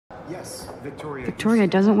Yes, Victoria. Victoria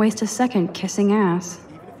doesn't waste a second kissing ass.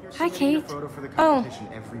 Hi, Kate. Oh.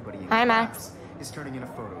 Hi, Max. Is turning in a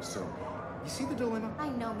photo, so you see the dilemma? I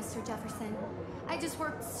know, Mr. Jefferson. I just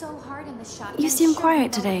worked so hard in the shop. You seem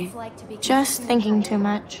quiet today. Just thinking too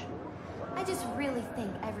much. I just really think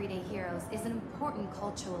Everyday Heroes is an important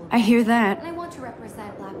cultural event. I hear that. And I want to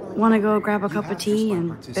represent Blackwell. Want to go grab a cup of tea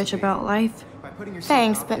and bitch about life?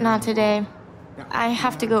 Thanks, but not today. I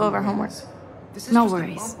have to go over homework. No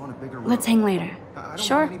worries. Let's hang later.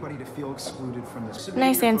 Sure.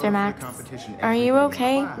 Nice answer, Max. Are you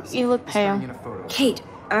okay? You look pale. Kate,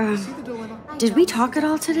 did we talk at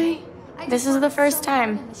all today? This is the first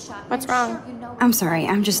time. What's wrong? I'm sorry,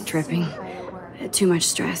 I'm just dripping. Too much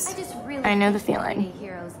stress. I know the feeling. Everyday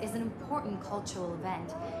Heroes is an important cultural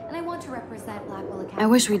event, and I want to represent Blackwell Academy. I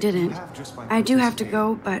wish we didn't. I do have to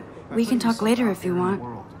go, but we can talk later if you want.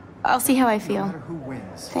 I'll see how I feel.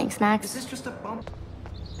 Thanks, Max.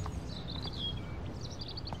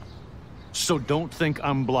 So don't think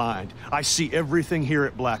I'm blind. I see everything here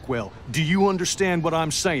at Blackwell. Do you understand what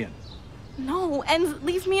I'm saying? No, and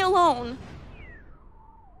leave me alone.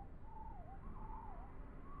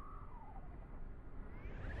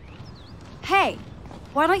 Hey,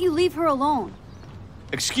 why don't you leave her alone?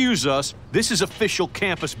 Excuse us, this is official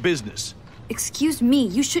campus business. Excuse me,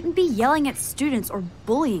 you shouldn't be yelling at students or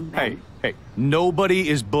bullying them. Hey, nobody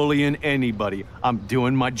is bullying anybody. I'm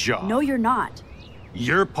doing my job. No, you're not.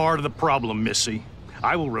 You're part of the problem, Missy.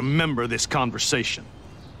 I will remember this conversation.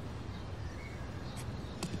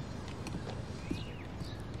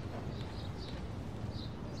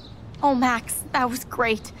 Oh, Max, that was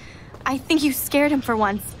great. I think you scared him for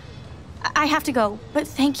once. I have to go, but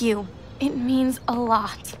thank you. It means a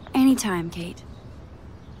lot. Anytime, Kate.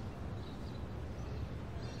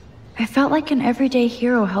 I felt like an everyday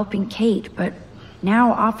hero helping Kate, but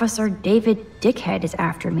now Officer David Dickhead is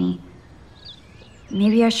after me.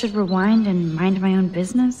 Maybe I should rewind and mind my own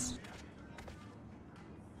business?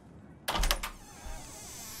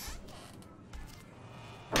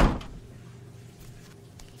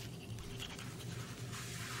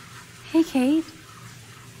 Hey, Kate.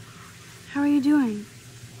 How are you doing?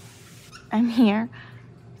 I'm here.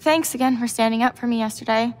 Thanks again for standing up for me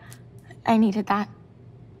yesterday. I needed that.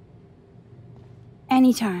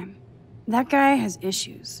 Anytime. That guy has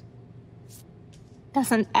issues.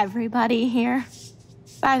 Doesn't everybody here?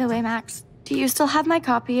 By the way, Max, do you still have my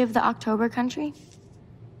copy of The October Country?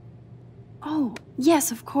 Oh,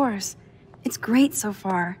 yes, of course. It's great so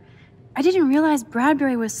far. I didn't realize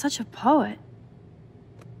Bradbury was such a poet.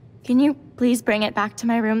 Can you please bring it back to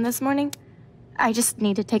my room this morning? I just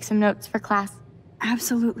need to take some notes for class.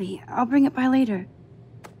 Absolutely. I'll bring it by later.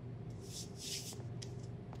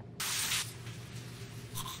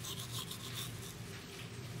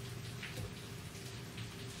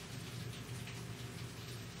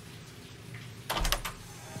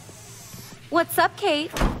 What's up,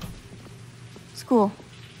 Kate? School.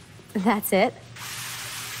 That's it?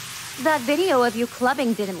 That video of you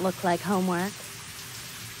clubbing didn't look like homework.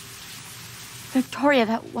 Victoria,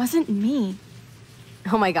 that wasn't me.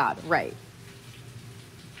 Oh my god, right.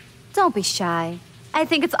 Don't be shy. I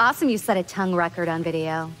think it's awesome you set a tongue record on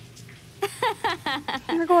video.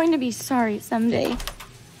 You're going to be sorry someday.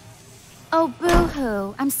 Oh,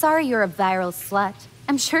 boo-hoo. I'm sorry you're a viral slut.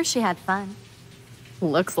 I'm sure she had fun.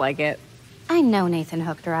 Looks like it. I know Nathan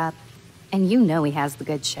hooked her up. And you know he has the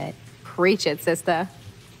good shit. Preach it, sister.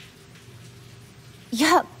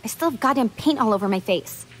 Yup, I still have goddamn paint all over my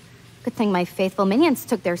face. Good thing my faithful minions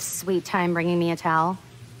took their sweet time bringing me a towel.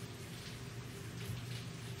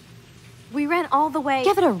 We ran all the way.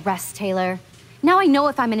 Give it a rest, Taylor. Now I know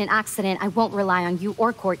if I'm in an accident, I won't rely on you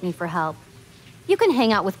or Courtney for help. You can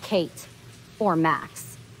hang out with Kate. Or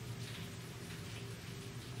Max.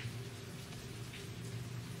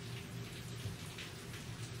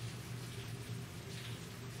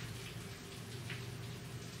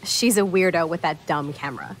 She's a weirdo with that dumb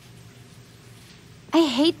camera. I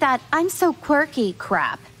hate that I'm so quirky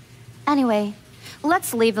crap. Anyway,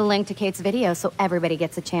 let's leave the link to Kate's video so everybody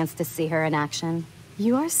gets a chance to see her in action.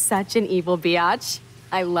 You are such an evil biatch.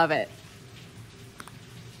 I love it.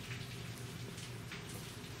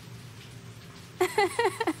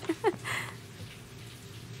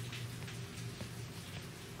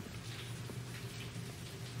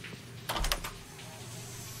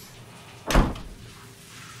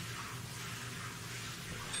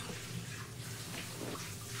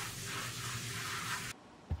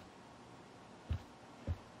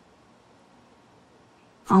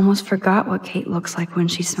 Almost forgot what Kate looks like when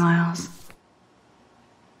she smiles.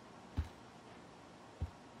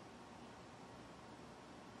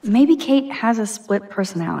 Maybe Kate Kate has a split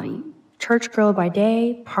personality. Church girl by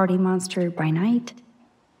day, party monster by night.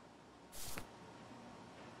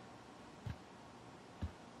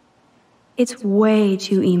 It's way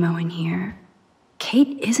too emo in here.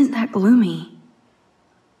 Kate isn't that gloomy.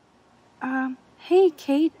 Hey,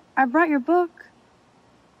 Kate, I brought your book.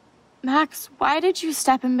 Max, why did you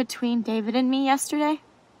step in between David and me yesterday?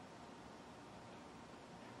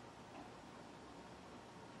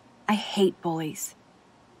 I hate bullies.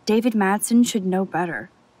 David Madsen should know better.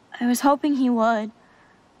 I was hoping he would.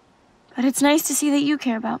 But it's nice to see that you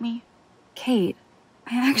care about me. Kate,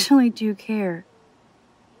 I actually do care.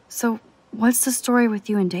 So, what's the story with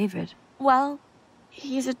you and David? Well,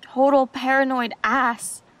 he's a total paranoid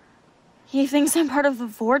ass. He thinks I'm part of the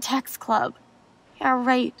Vortex Club. Yeah,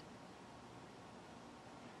 right.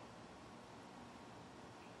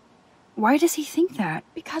 Why does he think that?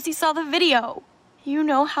 Because he saw the video. You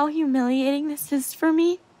know how humiliating this is for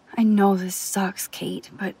me? I know this sucks, Kate,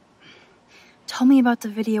 but tell me about the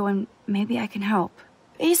video and maybe I can help.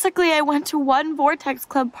 Basically, I went to one Vortex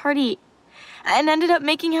Club party and ended up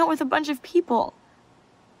making out with a bunch of people.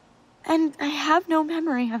 And I have no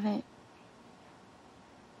memory of it.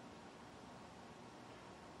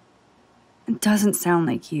 It doesn't sound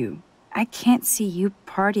like you. I can't see you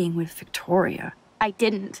partying with Victoria. I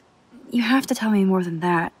didn't. You have to tell me more than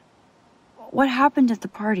that. What happened at the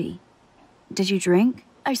party? Did you drink?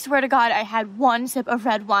 I swear to God, I had one sip of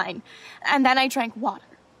red wine, and then I drank water.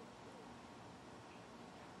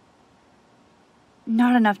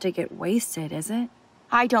 Not enough to get wasted, is it?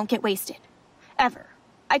 I don't get wasted. Ever.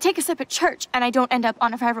 I take a sip at church, and I don't end up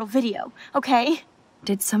on a viral video, okay?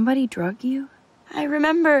 Did somebody drug you? I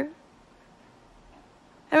remember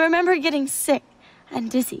getting sick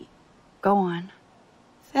and dizzy. Go on.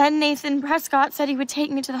 Then Nathan Prescott said he would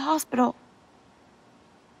take me to the hospital.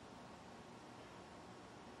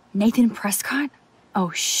 Nathan Prescott?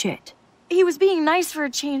 Oh, shit. He was being nice for a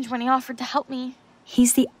change when he offered to help me.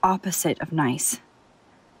 He's the opposite of nice.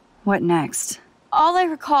 What next? All I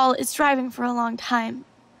recall is driving for a long time.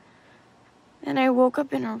 Then I woke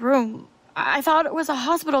up in a room. I thought it was a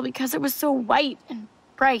hospital because it was so white and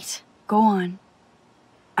bright. Go on.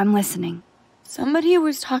 I'm listening. Somebody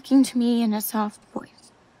was talking to me in a soft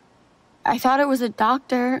voice. I thought it was a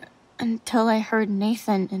doctor until I heard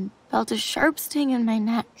Nathan and felt a sharp sting in my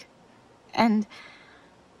neck. And...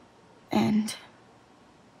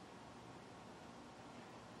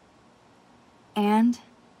 And?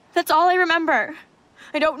 That's all I remember.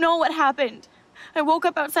 I don't know what happened. I woke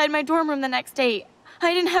up outside my dorm room the next day.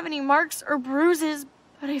 I didn't have any marks or bruises,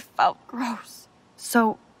 but I felt gross.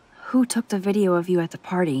 So, who took the video of you at the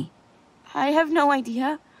party? I have no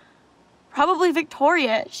idea. Probably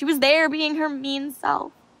Victoria. She was there being her mean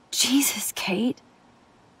self. Jesus, Kate.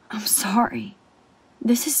 I'm sorry.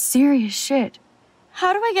 This is serious shit.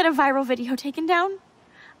 How do I get a viral video taken down?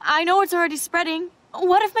 I know it's already spreading.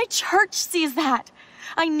 What if my church sees that?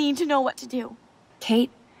 I need to know what to do.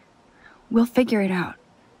 Kate, we'll figure it out.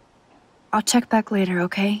 I'll check back later,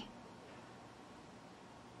 okay?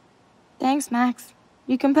 Thanks, Max.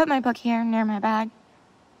 You can put my book here near my bag.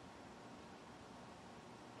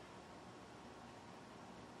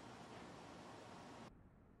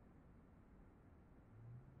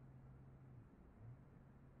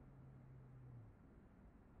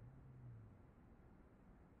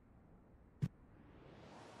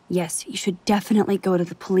 Yes, you should definitely go to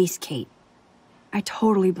the police, Kate. I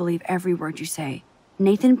totally believe every word you say.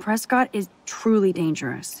 Nathan Prescott is truly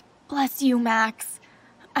dangerous. Bless you, Max.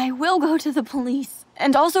 I will go to the police,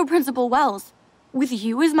 and also Principal Wells. With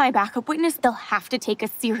you as my backup witness, they'll have to take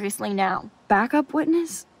us seriously now. Backup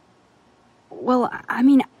witness? Well, I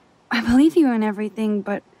mean, I believe you in everything,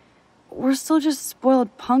 but we're still just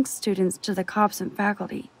spoiled punk students to the cops and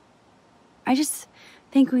faculty. I just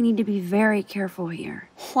think we need to be very careful here.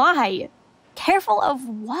 Why? Careful of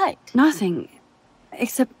what? Nothing.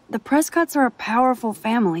 Except the Prescotts are a powerful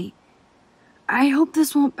family. I hope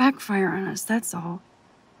this won't backfire on us, that's all.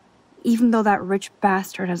 Even though that rich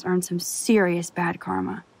bastard has earned some serious bad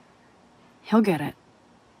karma. He'll get it.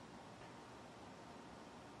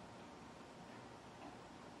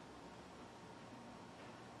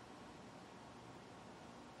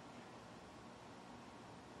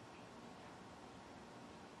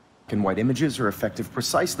 White images are effective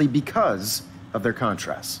precisely because of their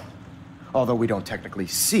contrast. Although we don't technically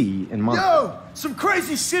see in months. Yo! Some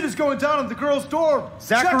crazy shit is going down in the girls' dorm!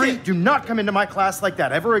 Zachary, Check it! do not come into my class like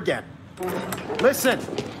that ever again. Listen,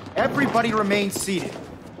 everybody remain seated.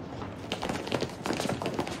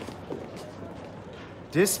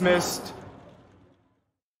 Dismissed.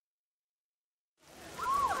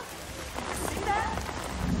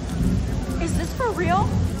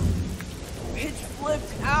 bitch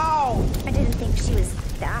flipped out! I didn't think she was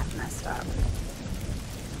that messed up.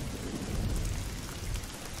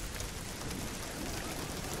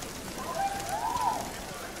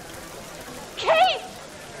 Kate!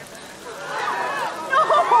 No!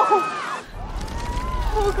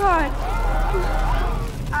 Oh God.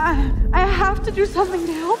 I have to do something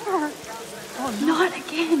to help her. Oh, no. Not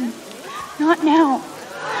again. Not now.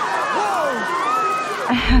 Whoa.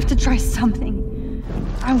 I have to try something.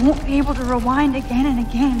 I won't be able to rewind again and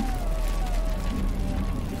again.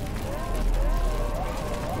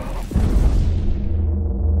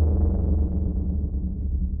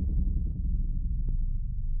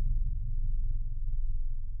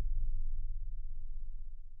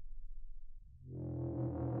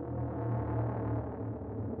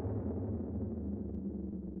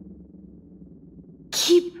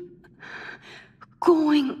 Keep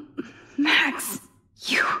going, Max.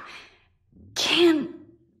 You can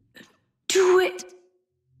do it.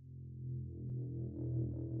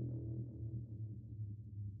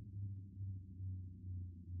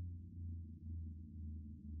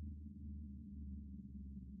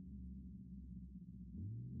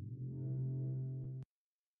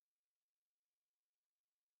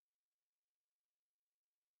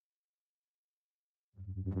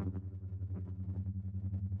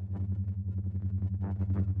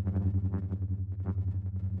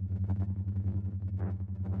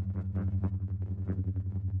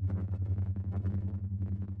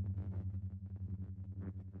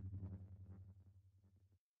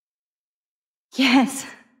 Yes.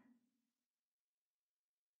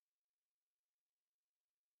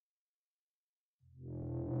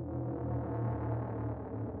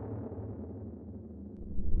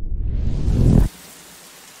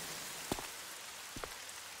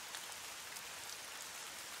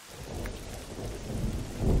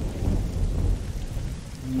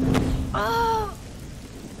 Oh!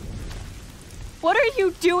 What are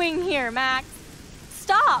you doing here, Max?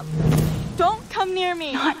 Stop! Don't come near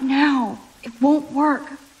me! Not now. It won't work.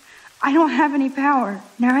 I don't have any power.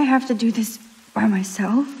 Now I have to do this by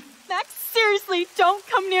myself. Max, seriously, don't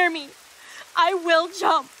come near me. I will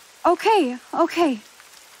jump. Okay.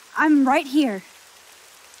 I'm right here.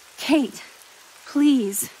 Kate,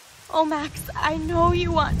 please. Oh, Max, I know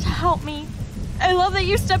you want to help me. I love that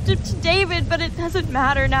you stepped up to David, but it doesn't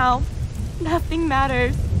matter now. Nothing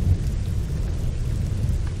matters.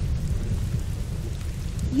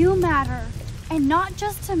 You matter, and not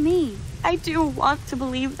just to me. I do want to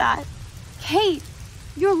believe that. Kate,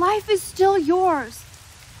 your life is still yours,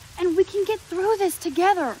 and we can get through this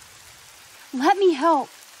together. Let me help.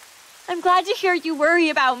 I'm glad to hear you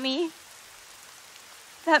worry about me.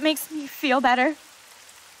 That makes me feel better.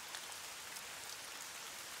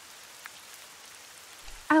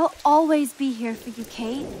 I'll always be here for you,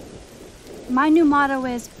 Kate. My new motto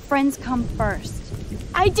is, friends come first.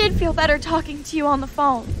 I did feel better talking to you on the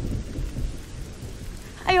phone.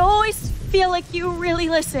 I always feel like you really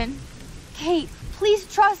listen. Kate, please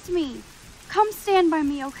trust me. Come stand by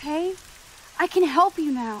me, okay? I can help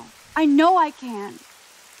you now. I know I can.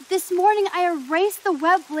 This morning I erased the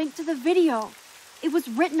web link to the video. It was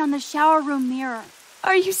written on the shower room mirror.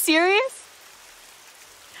 Are you serious?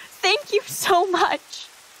 Thank you so much.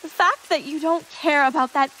 The fact that you don't care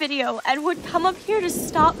about that video and would come up here to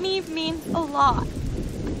stop me means a lot.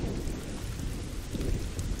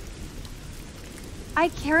 I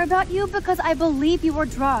care about you because I believe you were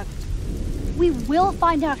drugged. We will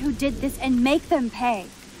find out who did this and make them pay.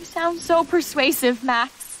 You sound so persuasive,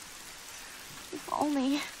 Max. If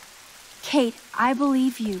only. Kate, I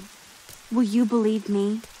believe you. Will you believe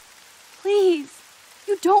me? Please,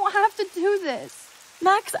 you don't have to do this.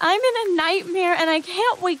 Max, I'm in a nightmare and I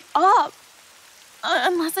can't wake up.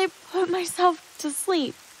 Unless I put myself to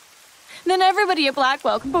sleep. Then everybody at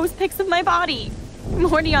Blackwell can post pics of my body. I'm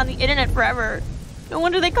already on the internet forever. No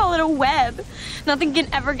wonder they call it a web. Nothing can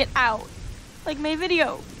ever get out. Like my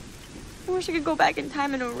video. I wish I could go back in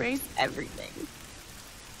time and erase everything.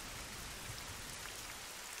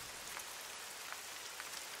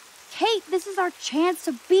 Kate, this is our chance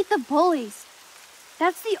to beat the bullies.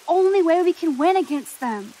 That's the only way we can win against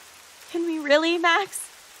them. Can we really, Max?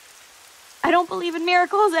 I don't believe in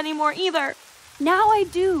miracles anymore either. Now I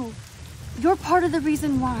do. You're part of the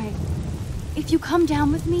reason why. If you come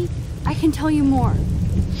down with me, I can tell you more.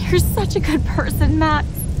 You're such a good person, Max.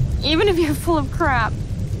 Even if you're full of crap.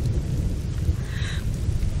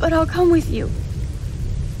 But I'll come with you.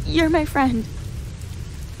 You're my friend.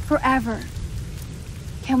 Forever.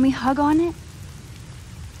 Can we hug on it?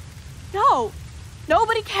 No!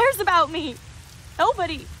 Nobody cares about me!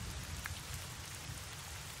 Nobody!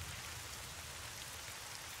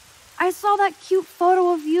 I I saw that cute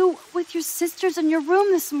photo of you with your sisters in your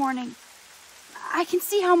room this morning. I can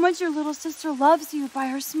see how much your little sister loves you by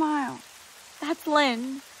her smile. That's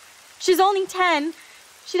Lynn. She's only 10.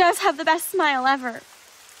 She does have the best smile ever.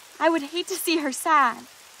 I would hate to see her sad.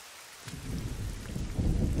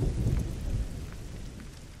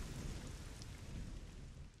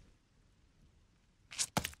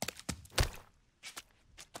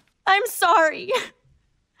 I'm sorry.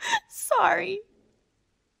 Sorry.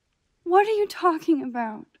 What are you talking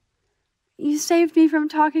about? You saved me from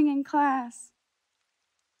talking in class.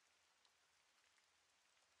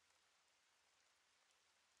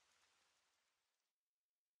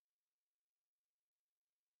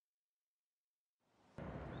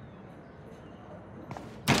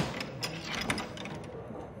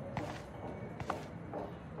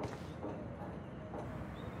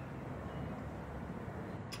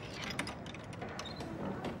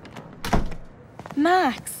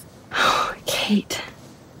 Max. Kate.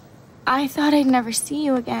 I thought I'd never see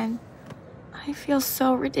you again. I feel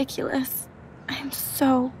so ridiculous. I'm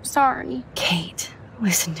so sorry. Kate,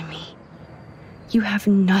 listen to me. You have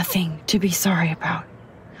nothing to be sorry about.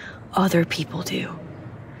 Other people do.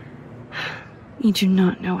 You do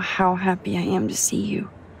not know how happy I am to see you.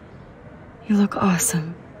 You look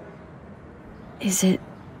awesome. Is it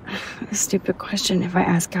a stupid question if I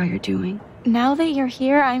ask how you're doing? Now that you're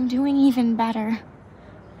here, I'm doing even better.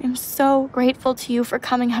 I'm so grateful to you for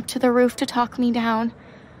coming up to the roof to talk me down.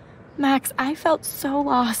 Max, I felt so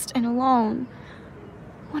lost and alone.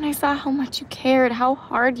 When I saw how much you cared, how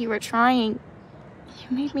hard you were trying,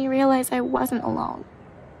 you made me realize I wasn't alone.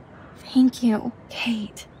 Thank you.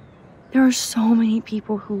 Kate, there are so many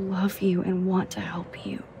people who love you and want to help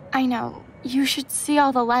you. I know. You should see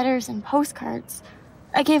all the letters and postcards.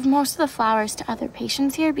 I gave most of the flowers to other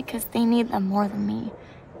patients here because they need them more than me.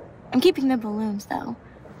 I'm keeping the balloons, though.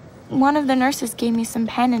 One of the nurses gave me some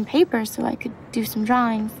pen and paper so I could do some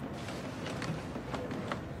drawings.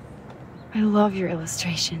 I love your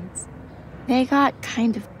illustrations. They got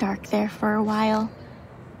kind of dark there for a while.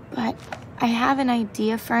 But I have an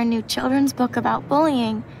idea for a new children's book about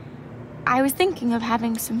bullying. I was thinking of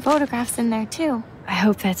having some photographs in there, too. I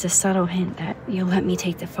hope that's a subtle hint that you'll let me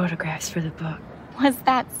take the photographs for the book. Was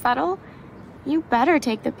that subtle? You better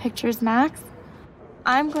take the pictures, Max.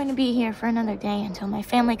 I'm going to be here for another day until my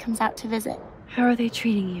family comes out to visit. How are they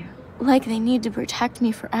treating you? Like they need to protect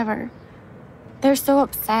me forever. They're so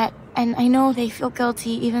upset, and I know they feel guilty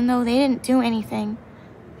even though they didn't do anything.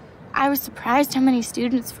 I was surprised how many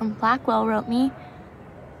students from Blackwell wrote me.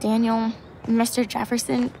 Daniel, Mr.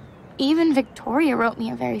 Jefferson, even Victoria wrote me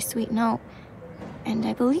a very sweet note. And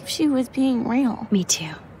I believe she was being real. Me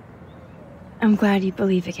too. I'm glad you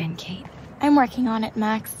believe again, Kate. I'm working on it,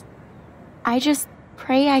 Max. I just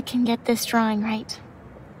pray I can get this drawing right.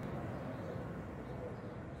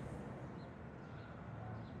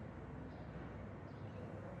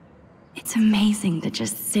 It's amazing to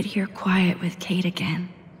just sit here quiet with Kate again.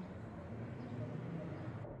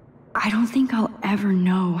 I don't think I'll ever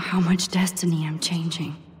know how much destiny I'm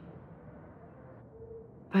changing.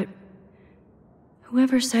 But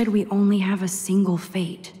whoever said we only have a single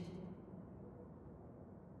fate?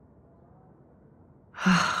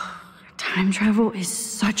 Time travel is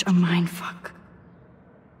such a mindfuck.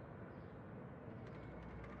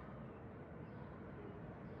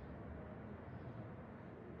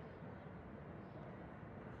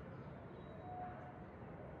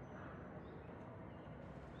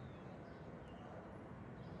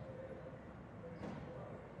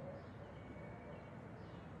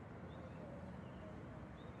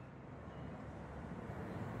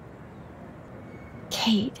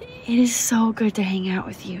 Kate, it is so good to hang out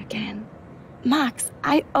with you again. Max,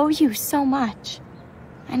 I owe you so much.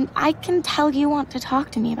 And I can tell you want to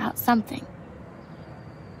talk to me about something.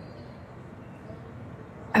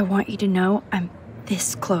 I want you to know I'm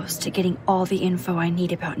this close to getting all the info I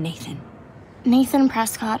need about Nathan. Nathan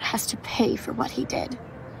Prescott has to pay for what he did.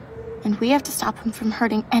 And we have to stop him from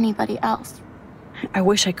hurting anybody else. I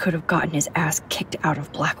wish I could have gotten his ass kicked out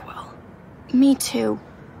of Blackwell. Me too.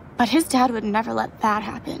 But his dad would never let that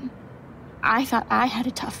happen. I thought I had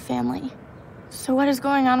a tough family. So what is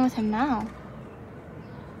going on with him now?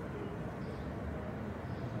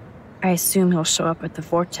 I assume he'll show up at the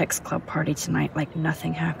Vortex Club party tonight like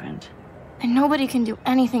nothing happened. And nobody can do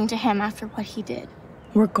anything to him after what he did.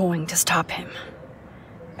 We're going to stop him.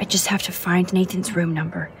 I just have to find Nathan's room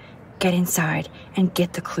number, get inside, and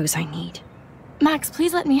get the clues I need. Max,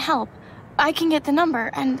 please let me help. I can get the number,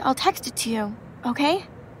 and I'll text it to you, okay?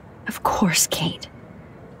 Of course, Kate.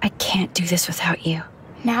 I can't do this without you.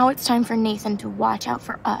 Now it's time for Nathan to watch out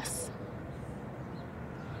for us.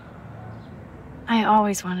 I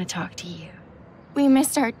always want to talk to you. We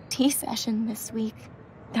missed our tea session this week.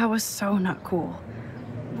 That was so not cool.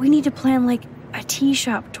 We need to plan, like, a tea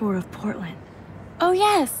shop tour of Portland. Oh,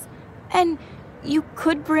 yes. And you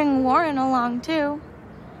could bring Warren along, too.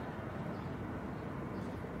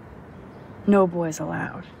 No boys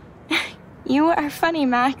allowed. You are funny,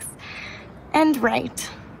 Max. And right.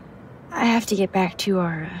 I have to get back to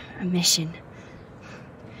our mission.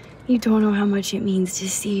 You don't know how much it means to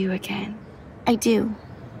see you again. I do.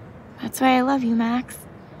 That's why I love you, Max.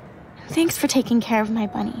 Thanks for taking care of my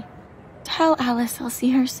bunny. Tell Alice I'll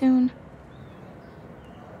see her soon.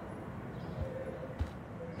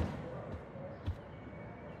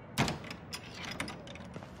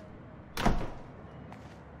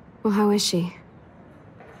 Well, how is she?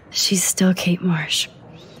 She's still Kate Marsh.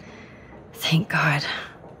 Thank God.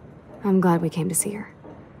 I'm glad we came to see her.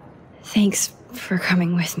 Thanks for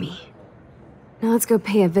coming with me. Now let's go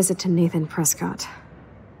pay a visit to Nathan Prescott.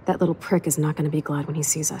 That little prick is not going to be glad when he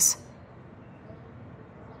sees us.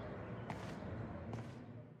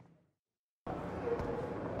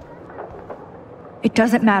 It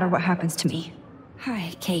doesn't matter what happens to me.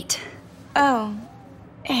 Hi, Kate. Oh.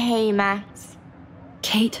 Hey, Max.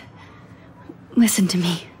 Kate, listen to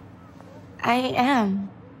me. I am.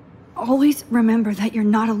 Always remember that you're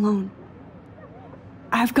not alone.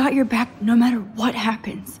 I've got your back no matter what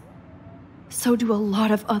happens. So do a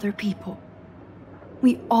lot of other people.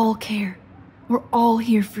 We all care. We're all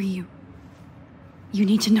here for you. You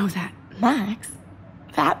need to know that. Max,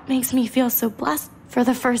 that makes me feel so blessed for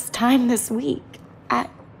the first time this week.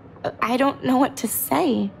 I don't know what to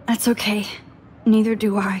say. That's okay. Neither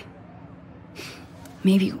do I.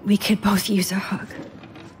 Maybe we could both use a hug.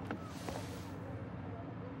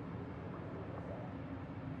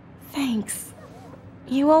 Thanks.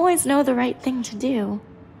 You always know the right thing to do.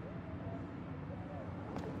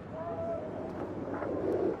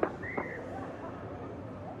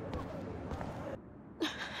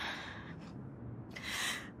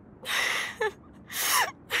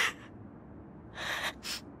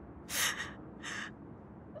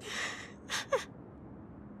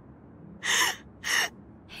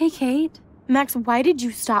 Hey, Kate. Max, why did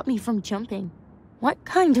you stop me from jumping? What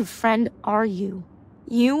kind of friend are you?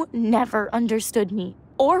 You never understood me,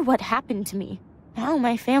 or what happened to me. Now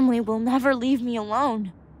my family will never leave me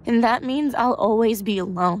alone, and that means I'll always be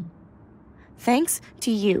alone. Thanks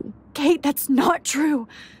to you. Kate, that's not true.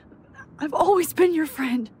 I've always been your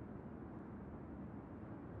friend.